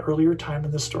during the earlier time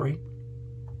in the story.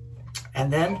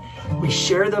 And then we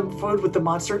share the food with the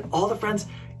monster. All the friends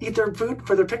eat their food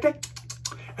for their picnic.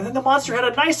 And then the monster had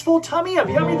a nice full tummy of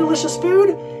yummy, delicious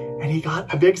food. And he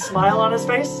got a big smile on his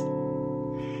face.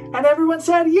 And everyone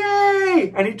said,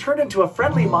 "Yay!" And he turned into a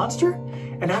friendly monster.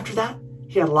 And after that,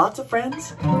 he had lots of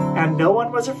friends. And no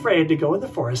one was afraid to go in the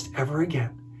forest ever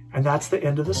again. And that's the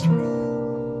end of the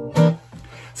story.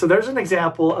 So there's an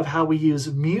example of how we use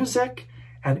music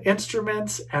and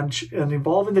instruments and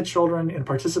involving the children in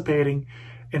participating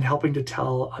in helping to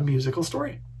tell a musical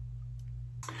story.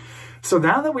 So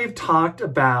now that we've talked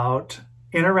about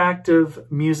interactive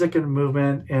music and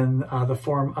movement in the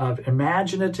form of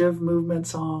imaginative movement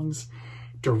songs,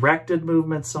 directed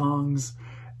movement songs,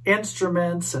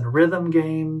 instruments and rhythm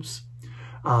games,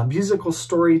 musical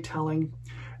storytelling,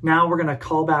 now we're going to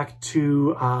call back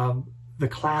to the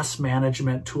class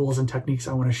management tools and techniques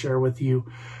I want to share with you.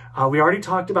 We already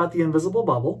talked about the invisible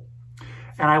bubble.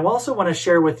 And I also want to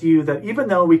share with you that even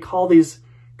though we call these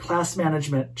class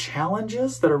management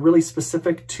challenges that are really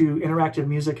specific to interactive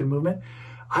music and movement,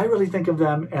 I really think of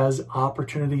them as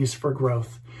opportunities for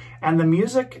growth. And the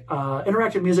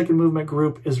interactive music and movement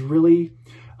group is really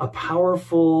a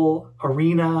powerful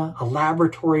arena, a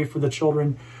laboratory for the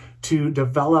children to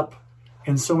develop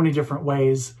in so many different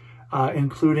ways,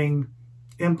 including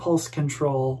impulse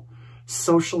control,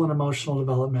 social and emotional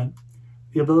development,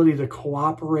 the ability to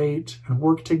cooperate and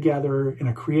work together in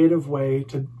a creative way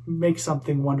to make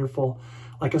something wonderful,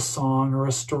 like a song or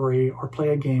a story or play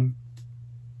a game.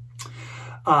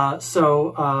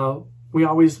 We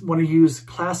always want to use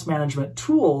class management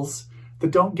tools that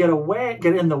don't get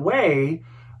in the way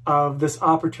of this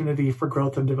opportunity for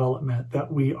growth and development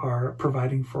that we are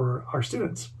providing for our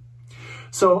students.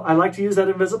 So I like to use that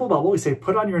invisible bubble. We say,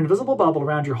 put on your invisible bubble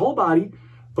around your whole body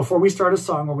before we start a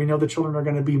song where we know the children are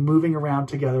going to be moving around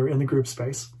together in the group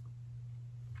space.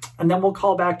 And then we'll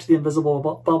call back to the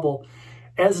invisible bubble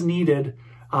as needed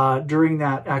during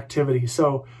that activity.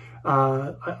 So,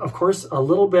 of course, a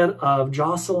little bit of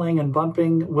jostling and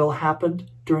bumping will happen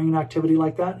during an activity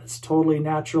like that. It's totally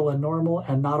natural and normal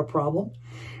and not a problem,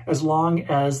 as long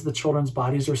as the children's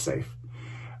bodies are safe.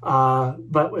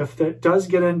 But if it does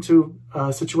get into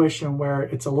a situation where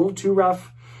it's a little too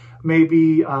rough,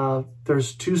 maybe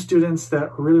there's two students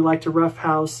that really like to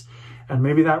roughhouse, and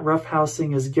maybe that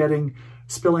roughhousing is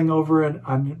spilling over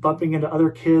and bumping into other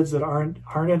kids that aren't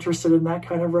interested in that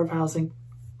kind of roughhousing.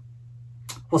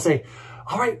 We'll say,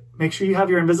 all right, make sure you have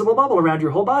your invisible bubble around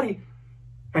your whole body.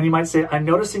 And you might say, I'm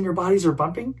noticing your bodies are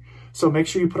bumping, so make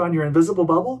sure you put on your invisible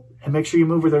bubble and make sure you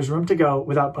move where there's room to go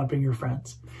without bumping your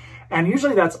friends. And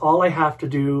usually that's all I have to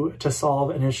do to solve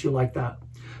an issue like that.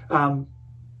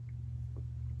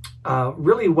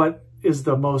 Really what is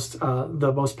the most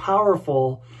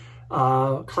powerful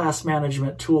class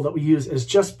management tool that we use is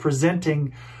just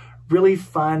presenting really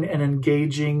fun and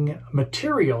engaging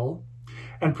material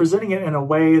and presenting it in a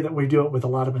way that we do it with a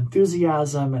lot of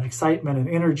enthusiasm and excitement and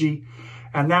energy.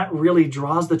 And that really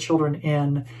draws the children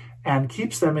in and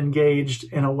keeps them engaged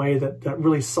in a way that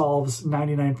really solves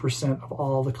 99% of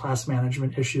all the class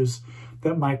management issues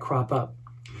that might crop up.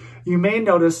 You may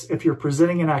notice if you're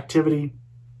presenting an activity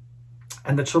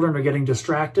and the children are getting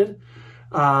distracted,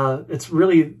 it's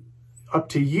really up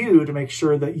to you to make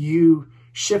sure that you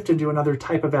shift into another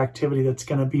type of activity that's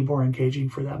going to be more engaging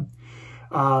for them.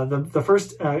 The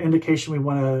first indication we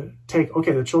want to take,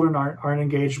 okay, the children aren't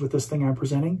engaged with this thing I'm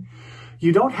presenting.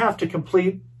 You don't have to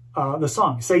complete the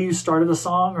song. Say you started a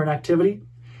song or an activity,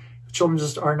 the children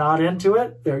just are not into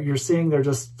it. You're seeing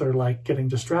they're like getting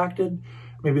distracted.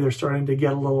 Maybe they're starting to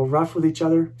get a little rough with each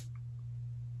other.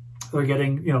 They're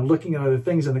getting, looking at other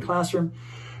things in the classroom.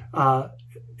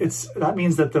 That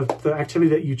means that the activity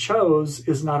that you chose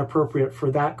is not appropriate for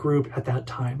that group at that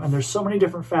time. And there's so many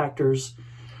different factors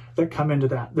that come into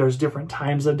that. There's different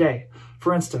times of day.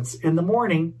 For instance, in the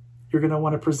morning, you're going to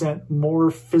want to present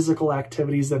more physical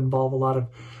activities that involve a lot of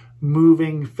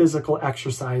moving physical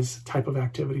exercise type of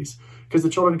activities, because the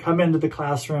children come into the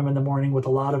classroom in the morning with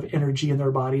a lot of energy in their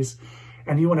bodies,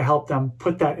 and you want to help them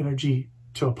put that energy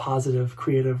to a positive,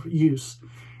 creative use.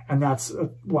 And that's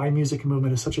why music and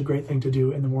movement is such a great thing to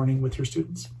do in the morning with your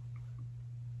students.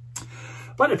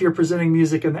 But if you're presenting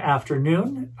music in the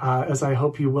afternoon, as I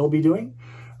hope you will be doing,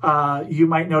 you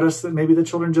might notice that maybe the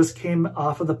children just came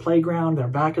off of the playground. They're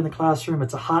back in the classroom.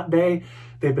 It's a hot day.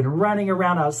 They've been running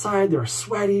around outside. They're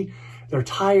sweaty. They're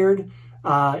tired.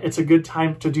 It's a good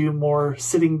time to do more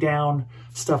sitting down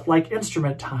stuff like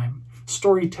instrument time,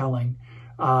 storytelling,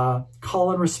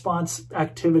 call and response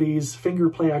activities, finger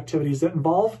play activities that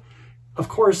involve, of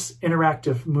course,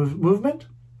 interactive movement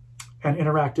and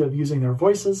interactive using their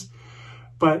voices,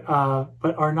 but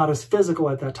are not as physical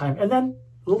at that time. And then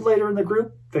a little later in the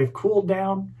group, they've cooled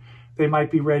down. They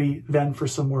might be ready then for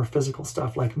some more physical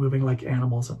stuff like moving like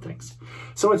animals and things.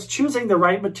 So it's choosing the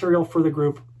right material for the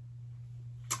group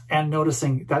and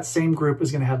noticing that same group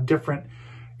is going to have different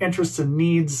interests and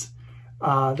needs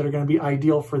that are going to be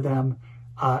ideal for them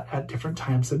at different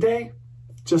times of day.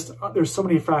 Just there's so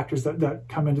many factors that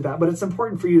come into that, but it's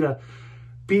important for you to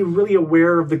be really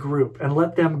aware of the group and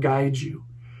let them guide you.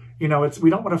 You know, we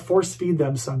don't want to force feed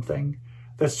them something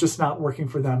that's just not working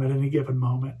for them at any given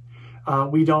moment.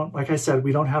 We don't, like I said,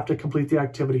 we don't have to complete the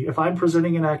activity. If I'm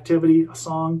presenting an activity, a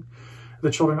song, the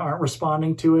children aren't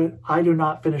responding to it, I do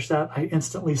not finish that. I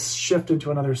instantly shift into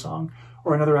another song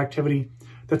or another activity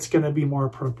that's going to be more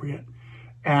appropriate.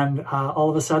 And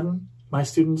all of a sudden, my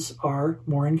students are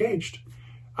more engaged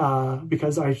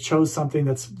because I chose something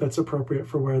that's appropriate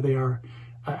for where they are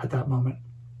at that moment.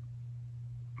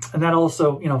 And that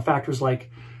also, you know, factors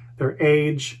like their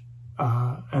age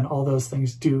and all those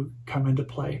things do come into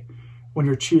play when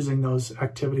you're choosing those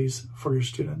activities for your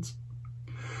students.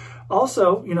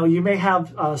 Also, you know, you may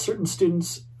have certain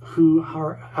students who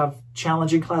have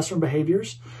challenging classroom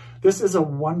behaviors. This is a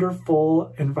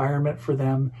wonderful environment for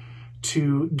them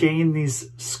to gain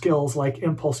these skills like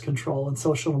impulse control and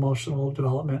social emotional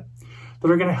development that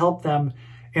are going to help them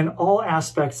in all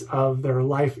aspects of their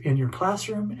life in your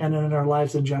classroom and in their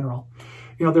lives in general.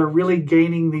 You know, they're really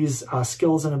gaining these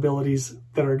skills and abilities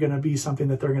that are going to be something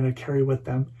that they're going to carry with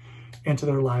them into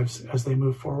their lives as they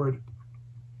move forward.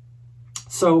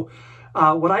 So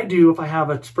what I do if I have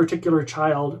a particular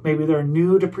child, maybe they're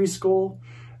new to preschool,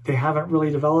 they haven't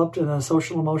really developed in a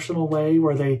social emotional way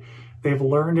where they've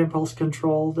learned impulse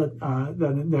control,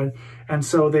 and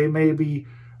so they may be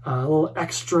a little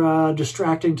extra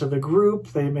distracting to the group.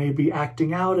 They may be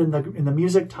acting out in the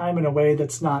music time in a way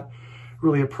that's not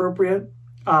really appropriate.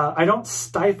 I don't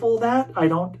stifle that. I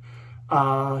don't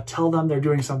tell them they're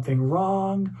doing something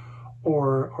wrong,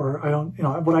 or I don't. You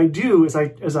know, what I do is I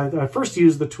first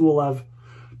use the tool of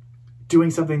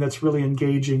doing something that's really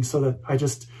engaging, so that I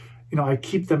just, you know, I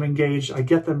keep them engaged. I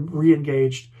get them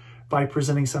re-engaged by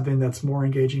presenting something that's more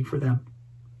engaging for them.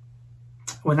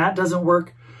 When that doesn't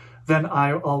work, then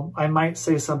I might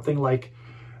say something like,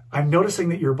 I'm noticing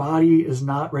that your body is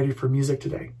not ready for music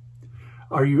today.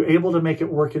 Are you able to make it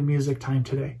work in music time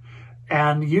today?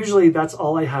 And usually that's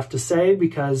all I have to say,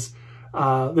 because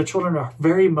the children are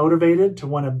very motivated to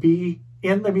want to be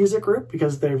in the music group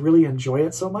because they really enjoy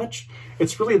it so much.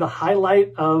 It's really the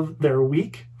highlight of their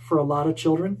week for a lot of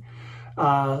children.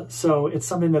 So it's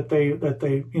something that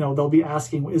they you know, they'll be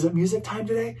asking, is it music time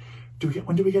today?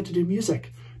 When do we get to do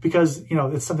music? Because, you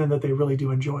know, it's something that they really do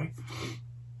enjoy.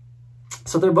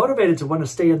 So they're motivated to want to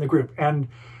stay in the group. And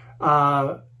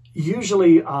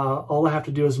usually all I have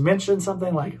to do is mention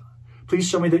something like, please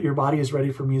show me that your body is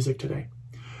ready for music today.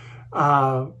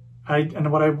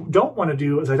 And what I don't want to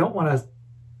do is I don't want to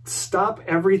stop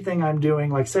everything I'm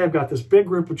doing. Like, say I've got this big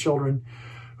group of children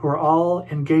who are all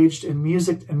engaged in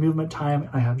music and movement time, and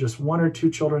I have just one or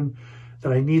two children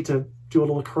that I need to do a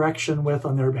little correction with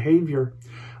on their behavior.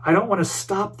 I don't want to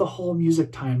stop the whole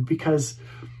music time, because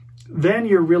then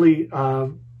you're really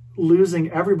losing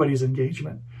everybody's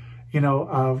engagement. You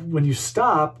know, when you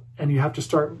stop and you have to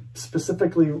start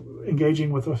specifically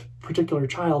engaging with a particular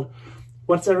child,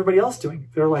 what's everybody else doing?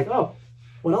 They're like, oh,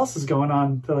 what else is going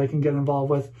on that I can get involved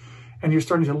with? And you're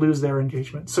starting to lose their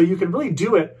engagement. So you can really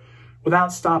do it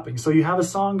without stopping. So you have a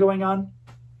song going on,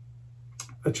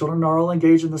 the children are all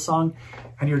engaged in the song,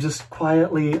 and you're just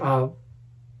quietly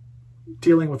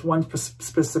dealing with one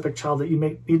specific child that you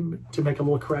need to make a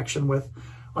little correction with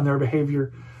on their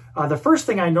behavior. The first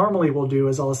thing I normally will do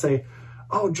is I'll say,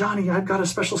 oh, Johnny, I've got a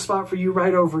special spot for you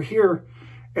right over here.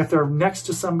 If they're next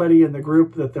to somebody in the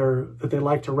group that they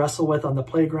like to wrestle with on the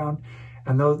playground,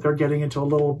 and they're getting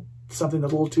into something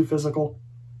that's a little too physical,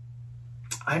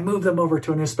 I move them over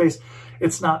to a new space.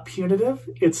 It's not punitive.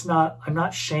 I'm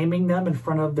not shaming them in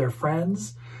front of their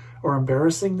friends or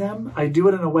embarrassing them. I do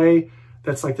it in a way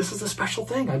that's like, this is a special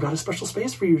thing. I've got a special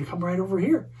space for you to come right over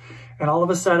here. And all of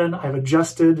a sudden I've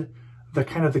adjusted the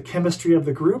kind of the chemistry of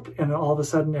the group, and all of a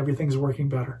sudden everything's working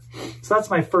better. So that's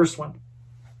my first one.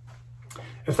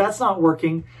 If that's not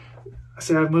working,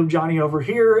 say I've moved Johnny over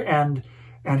here and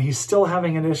he's still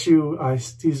having an issue.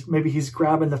 Maybe he's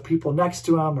grabbing the people next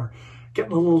to him or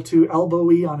getting a little too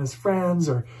elbowy on his friends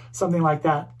or something like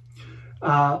that.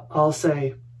 I'll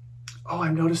say, oh,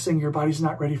 I'm noticing your body's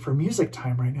not ready for music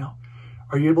time right now.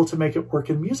 Are you able to make it work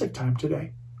in music time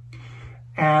today?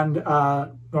 And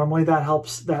normally that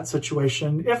helps that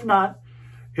situation. If not,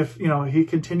 if he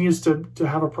continues to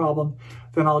have a problem,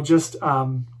 then I'll just,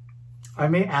 I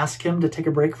may ask him to take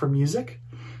a break from music.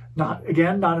 Not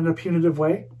in a punitive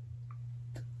way.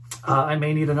 I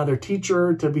may need another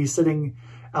teacher to be sitting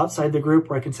outside the group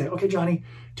where I can say, okay, Johnny,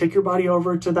 take your body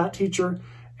over to that teacher.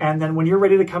 And then when you're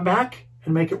ready to come back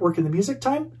and make it work in the music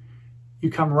time, you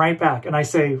come right back. And I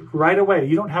say right away,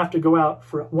 you don't have to go out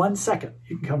for 1 second.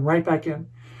 You can come right back in.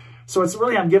 So it's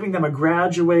really, I'm giving them a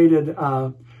graduated,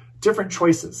 different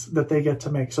choices that they get to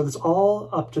make. So it's all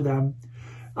up to them.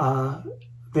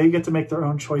 They get to make their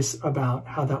own choice about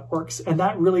how that works. And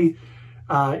that really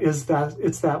it's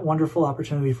that wonderful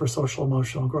opportunity for social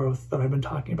emotional growth that I've been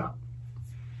talking about.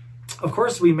 Of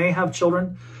course, we may have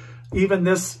children, even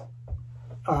this,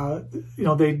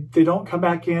 they don't come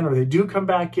back in, or they do come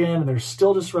back in and they're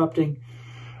still disrupting.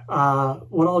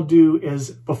 What I'll do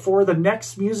is before the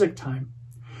next music time,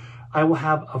 I will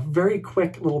have a very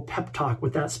quick little pep talk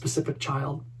with that specific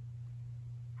child.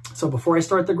 So before I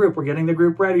start the group, we're getting the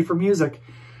group ready for music.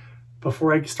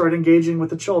 Before I start engaging with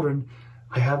the children,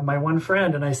 I have my one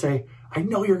friend and I say, I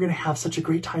know you're going to have such a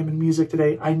great time in music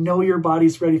today. I know your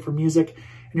body's ready for music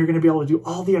and you're going to be able to do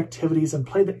all the activities and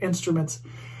play the instruments.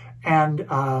 And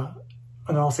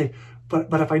I'll say,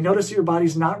 but if I notice your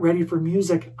body's not ready for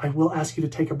music, I will ask you to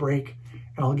take a break,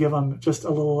 and I'll give them just a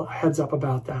little heads up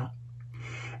about that.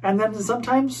 And then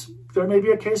sometimes there may be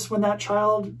a case when that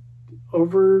child,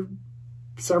 over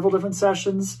several different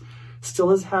sessions,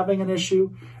 still is having an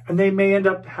issue, and they may end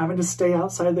up having to stay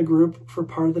outside the group for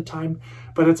part of the time,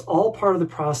 but it's all part of the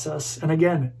process. And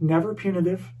again, never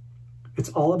punitive. It's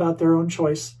all about their own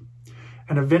choice.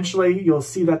 And eventually you'll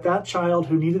see that that child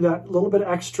who needed that little bit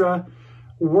extra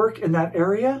work in that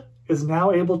area is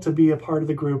now able to be a part of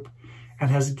the group and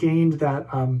has gained that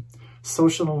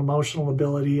social and emotional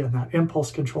ability and that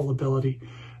impulse control ability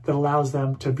that allows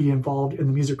them to be involved in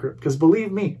the music group. Because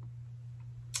believe me,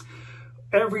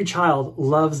 every child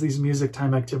loves these music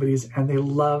time activities and they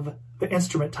love the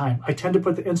instrument time. I tend to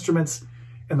put the instruments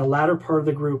in the latter part of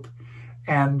the group.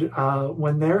 And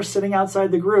when they're sitting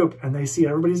outside the group and they see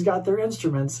everybody's got their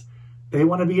instruments, they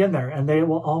want to be in there. And they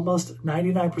will almost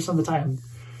 99% of the time,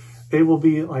 they will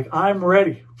be like, I'm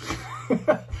ready.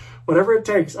 Whatever it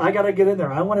takes, I got to get in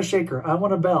there. I want a shaker. I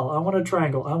want a bell. I want a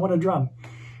triangle. I want a drum.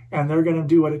 And they're going to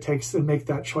do what it takes to make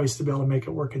that choice to be able to make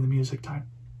it work in the music time.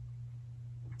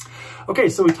 Okay,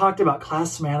 so we talked about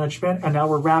class management, and now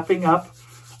we're wrapping up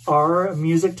our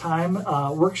music time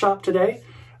workshop today.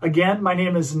 Again, my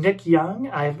name is Nick Young.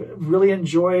 I've really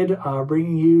enjoyed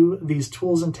bringing you these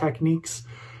tools and techniques.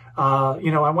 I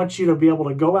want you to be able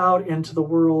to go out into the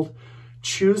world,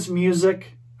 choose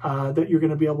music that you're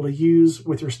going to be able to use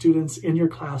with your students in your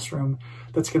classroom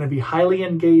that's going to be highly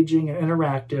engaging and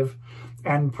interactive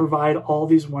and provide all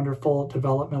these wonderful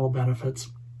developmental benefits.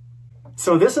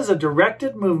 So this is a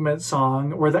directed movement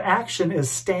song where the action is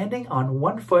standing on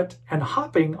one foot and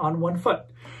hopping on one foot.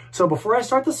 So before I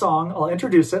start the song, I'll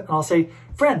introduce it and I'll say,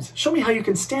 friends, show me how you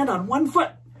can stand on one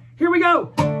foot. Here we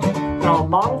go. And I'll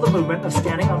model the movement of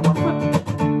standing on one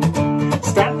foot.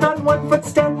 Stand on one foot,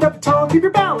 stand up tall, keep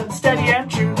your balance steady and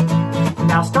true.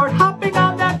 Now start hopping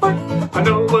on that foot. I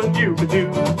know what you can do.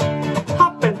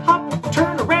 Hop and hop,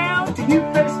 turn around till you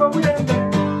face forward and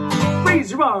back.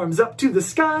 Raise your arms up to the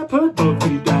sky, put both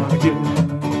feet down again.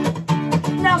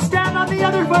 Now stand on the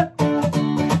other foot.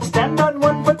 Stand on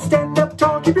one foot, stand up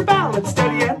tall, keep your balance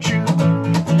steady and true.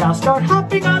 Now start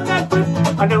hopping on that foot.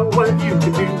 I know what you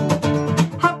can do.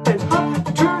 Hop and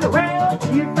hop, turn around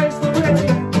till you face forward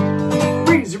and back.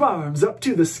 Raise your arms up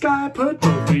to the sky, put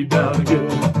both feet down again.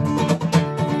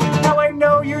 Now I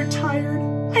know you're tired,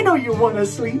 I know you want to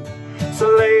sleep, so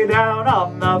lay down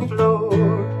on the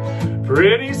floor.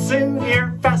 Pretty soon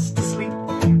you're fast asleep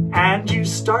and you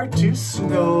start to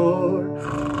snore.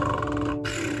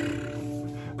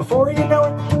 Before you know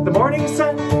it, the morning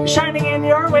sun is shining in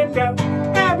your window.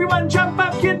 Everyone jump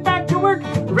up, get back to work.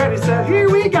 Ready, set, here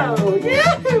we go.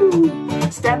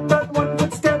 Yahoo! Stand on one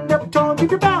foot, stand up tall,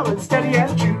 keep your balance steady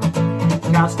and true.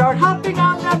 Now start hopping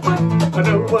on that foot. I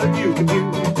know what you can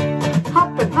do.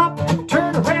 Hop and hop,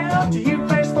 turn around till you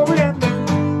face forward and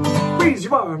back. Raise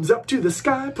your arms up to the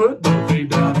sky, put both feet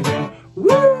down again.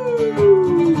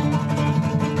 Woo!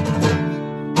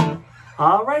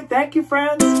 All right, thank you,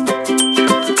 friends.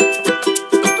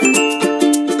 you.